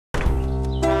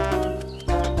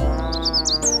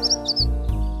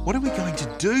What are we going to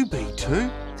do,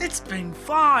 B2? It's been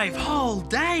 5 whole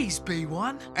days,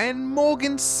 B1. And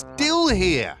Morgan's still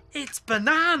here. It's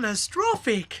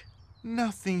banana-strophic.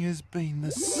 Nothing has been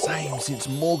the same since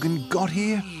Morgan got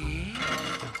here.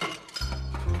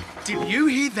 Did you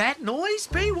hear that noise,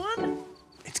 B1?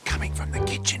 It's coming from the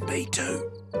kitchen,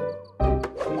 B2.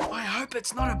 I hope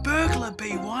it's not a burglar,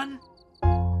 B1.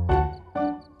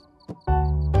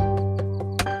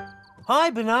 Hi,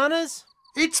 Bananas.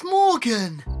 It's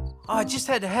Morgan. I just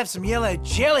had to have some yellow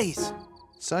jellies.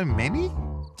 So many?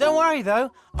 Don't worry,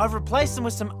 though. I've replaced them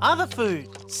with some other food.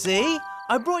 See?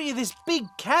 I brought you this big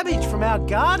cabbage from our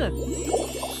garden.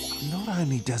 Not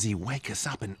only does he wake us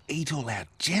up and eat all our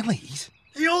jellies,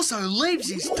 He also leaves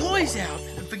his toys out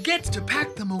and forgets to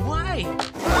pack them away.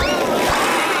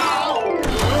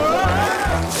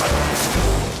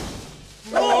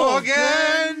 Morgan!